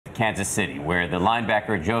Kansas City, where the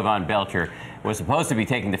linebacker Jovan Belcher was supposed to be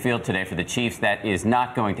taking the field today for the Chiefs. That is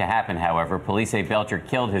not going to happen, however. Police say Belcher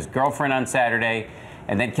killed his girlfriend on Saturday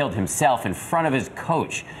and then killed himself in front of his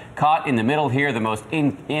coach. Caught in the middle here, the most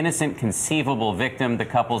innocent conceivable victim, the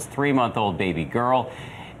couple's 3-month-old baby girl.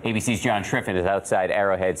 ABC's John Schriffen is outside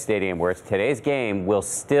Arrowhead Stadium, where today's game will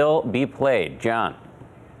still be played. John.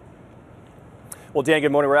 Well, Dan,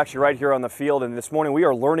 good morning. We're actually right here on the field, and this morning we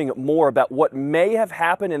are learning more about what may have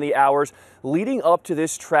happened in the hours leading up to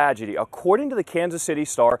this tragedy. According to the Kansas City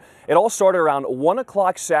Star, it all started around 1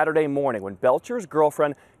 o'clock Saturday morning when Belcher's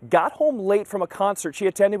girlfriend got home late from a concert she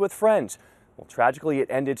attended with friends. Well, tragically, it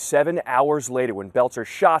ended 7 hours later when Belcher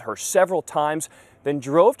shot her several times, then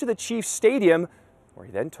drove to the Chiefs stadium, where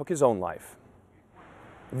he then took his own life.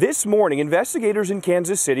 This morning, investigators in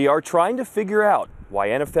Kansas City are trying to figure out why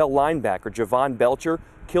NFL linebacker Jovan Belcher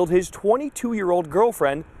killed his 22-year-old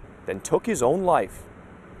girlfriend, then took his own life.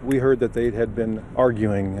 We heard that they had been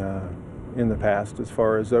arguing in the past. As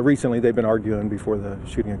far as recently, they've been arguing before the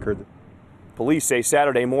shooting occurred. Police say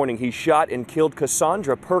Saturday morning he shot and killed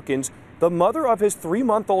Cassandra Perkins, the mother of his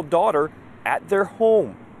 3-month-old daughter, at their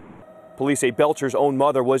home. Police say Belcher's own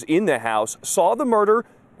mother was in the house, saw the murder,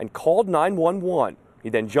 and called 911. He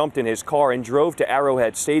then jumped in his car and drove to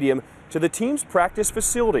Arrowhead Stadium to the team's practice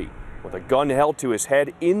facility. With a gun held to his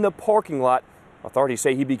head in the parking lot, authorities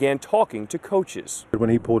say he began talking to coaches. When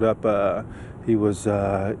he pulled up, they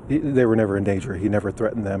were never in danger. He never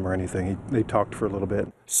threatened them or anything. They talked for a little bit.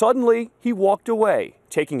 Suddenly, he walked away,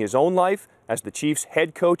 taking his own life as the Chiefs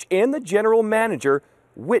head coach and the general manager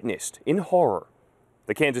witnessed in horror.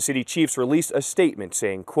 The Kansas City Chiefs released a statement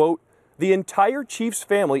saying, quote, "The entire Chiefs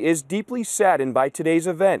family is deeply saddened by today's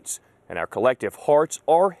events, and our collective hearts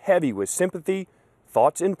are heavy with sympathy,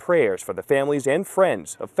 thoughts, and prayers for the families and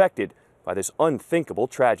friends affected by this unthinkable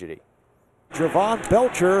tragedy." Jovan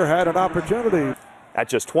Belcher had an opportunity. At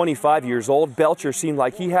just 25 years old, Belcher seemed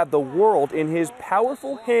like he had the world in his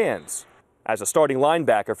powerful hands. As a starting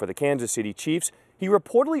linebacker for the Kansas City Chiefs, he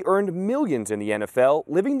reportedly earned millions in the NFL,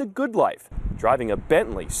 living the good life, driving a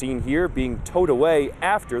Bentley seen here being towed away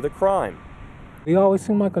after the crime. He always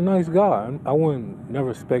seemed like a nice guy. I wouldn't never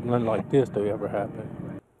expect nothing like this to ever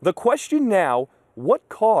happen. The question now, what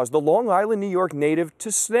caused the Long Island, New York native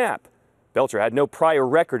to snap? Belcher had no prior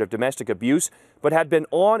record of domestic abuse, but had been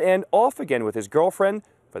on and off again with his girlfriend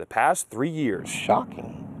for the past 3 years.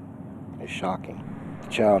 Shocking. It's shocking. The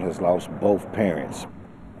child has lost both parents.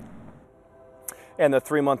 And the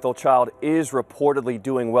 3-month-old child is reportedly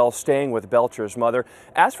doing well, staying with Belcher's mother.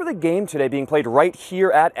 As for the game today being played right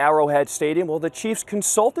here at Arrowhead Stadium, well, the Chiefs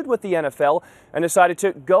consulted with the NFL and decided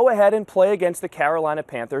to go ahead and play against the Carolina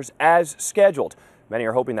Panthers as scheduled. Many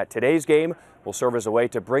are hoping that today's game will serve as a way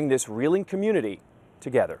to bring this reeling community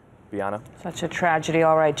together. Bianna? Such a tragedy.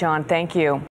 All right, John, thank you.